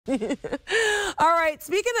All right,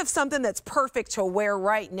 speaking of something that's perfect to wear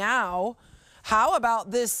right now, how about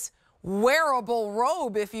this wearable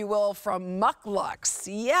robe, if you will, from MUK LUKS?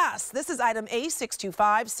 Yes, this is item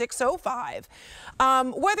A625605.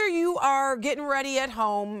 Whether you are getting ready at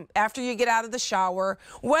home after you get out of the shower,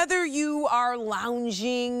 whether you are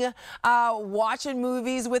lounging, watching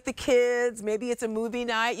movies with the kids, maybe it's a movie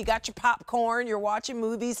night, you got your popcorn, you're watching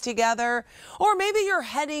movies together, or maybe you're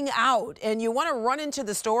heading out and you want to run into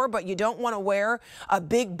the store, but you don't want to wear a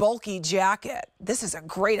big bulky jacket. This is a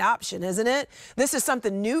great option, isn't it? This is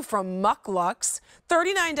something new from MUK LUKS,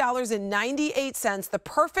 $39.98, the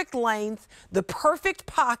perfect length, the perfect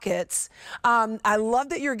pockets. I love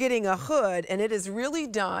that you're getting a hood, and it is really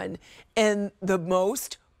done in the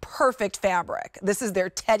most perfect fabric. This is their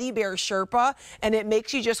teddy bear Sherpa, and it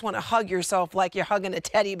makes you just want to hug yourself like you're hugging a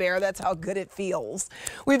teddy bear. That's how good it feels.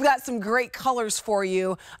 We've got some great colors for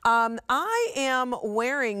you. I am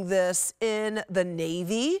wearing this in the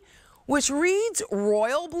navy, which reads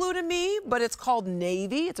royal blue to me, but it's called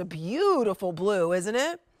navy. It's a beautiful blue, isn't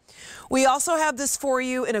it? We also have this for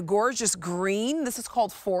you in a gorgeous green. This is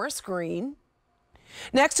called forest green.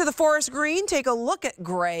 Next to the forest green, take a look at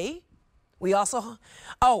gray. We also,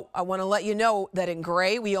 I want to let you know that in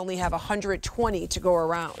gray, we only have 120 to go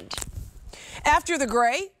around. After the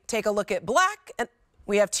gray, take a look at black, and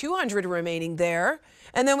we have 200 remaining there.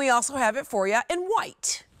 And then we also have it for you in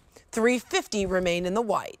white. 350 remain in the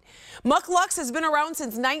white. MUK LUKS has been around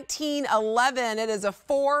since 1911. It is a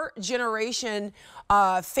four-generation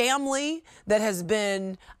family that has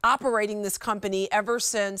been operating this company ever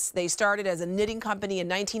since they started as a knitting company in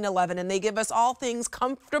 1911, and they give us all things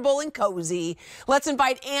comfortable and cozy. Let's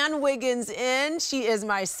invite Ann Wiggins in. She is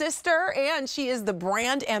my sister, and she is the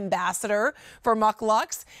brand ambassador for MUK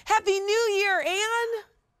LUKS. Happy New Year, Ann!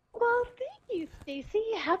 Well, thank you, Stacy.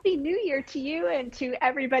 Happy New Year to you and to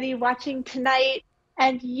everybody watching tonight.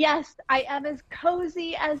 And yes, I am as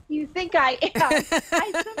cozy as you think I am.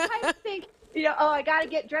 I sometimes think, I got to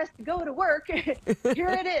get dressed to go to work. Here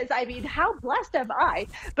it is. I mean, how blessed am I?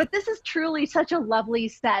 But this is truly such a lovely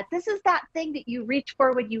set. This is that thing that you reach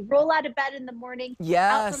for when you roll out of bed in the morning,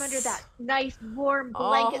 out from under that nice warm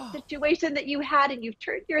blanket situation that you had, and you've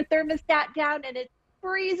turned your thermostat down and it's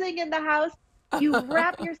freezing in the house. You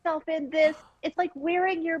wrap yourself in this. It's like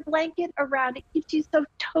wearing your blanket around. It keeps you so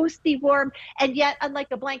toasty warm. And yet, unlike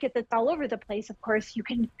a blanket that's all over the place, of course, you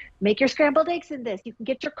can make your scrambled eggs in this. You can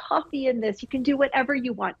get your coffee in this. You can do whatever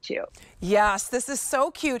you want to. Yes, this is so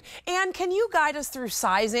cute. And can you guide us through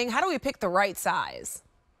sizing? How do we pick the right size?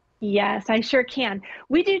 Yes, I sure can.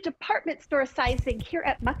 We do department store sizing here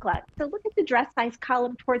at MUK LUKS. So look at the dress size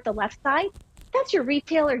column toward the left side. That's your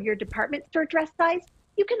retail or your department store dress size.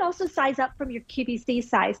 You can also size up from your QVC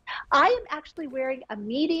size. I am actually wearing a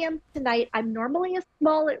medium tonight. I'm normally a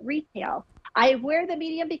small at retail. I wear the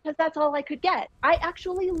medium because that's all I could get. I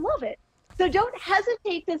actually love it. So don't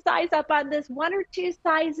hesitate to size up on this, one or two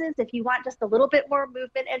sizes if you want just a little bit more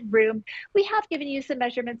movement and room. We have given you some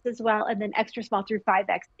measurements as well, and then extra small through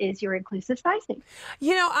 5X is your inclusive sizing.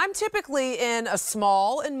 I'm typically in a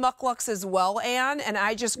small in MUK LUKS as well, Ann, and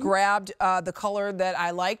I just grabbed the color that I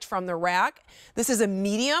liked from the rack. This is a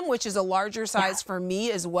medium, which is a larger size for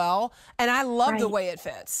me as well, and I love the way it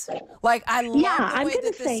fits. Like, I love the way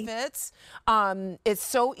that this fits. It's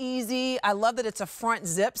so easy. I love that it's a front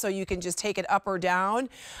zip, so you can just take it up or down.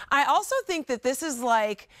 I also think that this is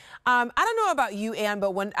like, I don't know about you, Ann,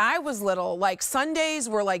 but when I was little, like Sundays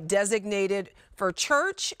were like designated for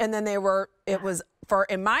church, and then it was for,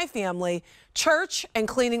 in my family, church and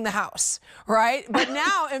cleaning the house, right? But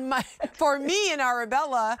now for me in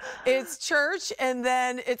Arabella, it's church and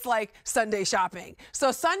then it's like Sunday shopping.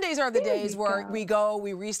 So Sundays are the days where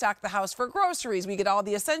we restock the house for groceries. We get all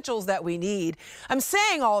the essentials that we need. I'm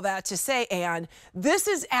saying all that to say, Ann, this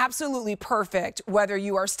is absolutely perfect, whether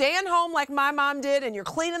you are staying home like my mom did and you're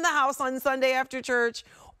cleaning the house on Sunday after church,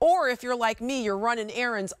 or if you're like me, you're running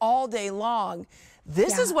errands all day long.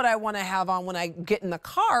 This is what I want to have on when I get in the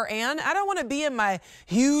car, Ann. I don't want to be in my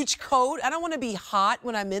huge coat. I don't want to be hot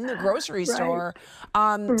when I'm in the grocery store.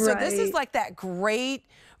 So this is like that great,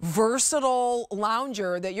 versatile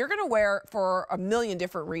lounger that you're going to wear for a million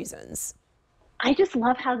different reasons. I just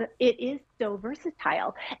love how it is so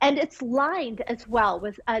versatile. And it's lined as well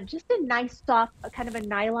with just a nice soft kind of a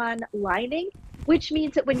nylon lining, which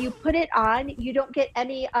means that when you put it on, you don't get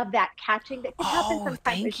any of that catching that can happen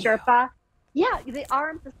sometimes with Sherpa. Yeah, the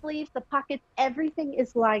arms, the sleeves, the pockets, everything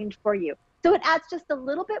is lined for you. So it adds just a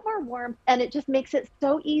little bit more warmth, and it just makes it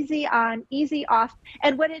so easy on, easy off.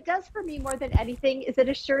 And what it does for me more than anything is it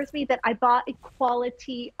assures me that I bought a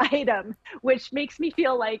quality item, which makes me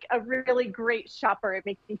feel like a really great shopper. It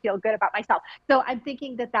makes me feel good about myself. So I'm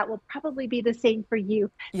thinking that that will probably be the same for you.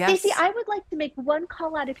 Stacey, Yes. I would like to make one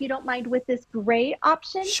call out, if you don't mind, with this gray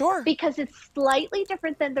option, Sure. because it's slightly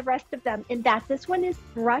different than the rest of them in that this one is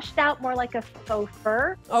brushed out more like a faux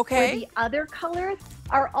fur, where Okay. the other colors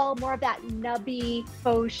are all more of that nubby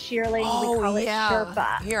faux shearling. We call it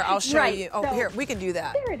Sherpa. Here, I'll show Right, you. Oh, so here, we can do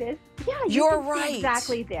that. there it is. Yeah, You're can see right.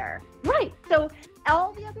 exactly there. Right. So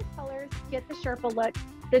all the other colors get the Sherpa look.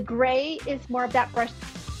 The gray is more of that brush.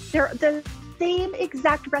 They're the same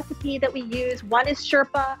exact recipe that we use. One is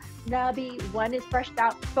Sherpa, nubby, one is brushed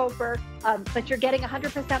out faux fur, but you're getting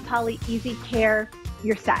 100% poly, easy care.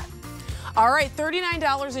 You're set. All right,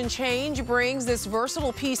 $39 and change brings this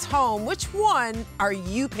versatile piece home. Which one are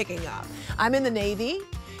you picking up? I'm in the navy.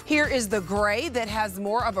 Here is the gray that has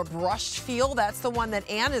more of a brushed feel. That's the one that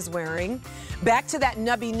Ann is wearing. Back to that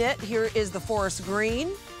nubby knit, here is the forest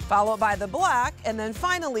green, followed by the black, and then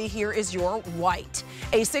finally here is your white.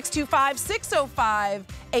 A 625-605,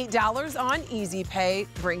 $8 on Easy Pay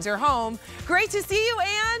brings her home. Great to see you,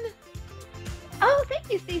 Ann. Oh,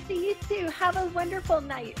 thank you, Stacey. You too. Have a wonderful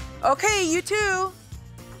night. Okay, you too.